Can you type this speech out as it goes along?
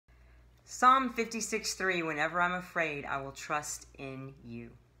Psalm 56:3, whenever I'm afraid, I will trust in you.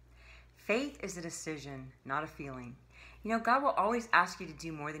 Faith is a decision, not a feeling. You know, God will always ask you to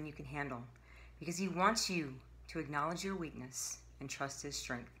do more than you can handle because He wants you to acknowledge your weakness and trust His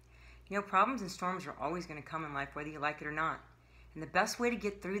strength. You know, problems and storms are always going to come in life whether you like it or not. And the best way to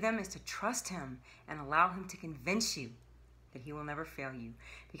get through them is to trust Him and allow Him to convince you that He will never fail you.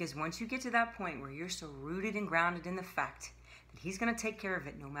 Because once you get to that point where you're so rooted and grounded in the fact that He's going to take care of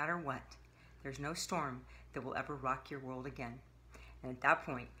it no matter what, there's no storm that will ever rock your world again. And at that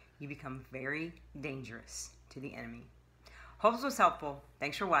point, you become very dangerous to the enemy. Hope this was helpful.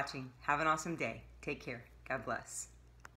 Thanks for watching. Have an awesome day. Take care. God bless.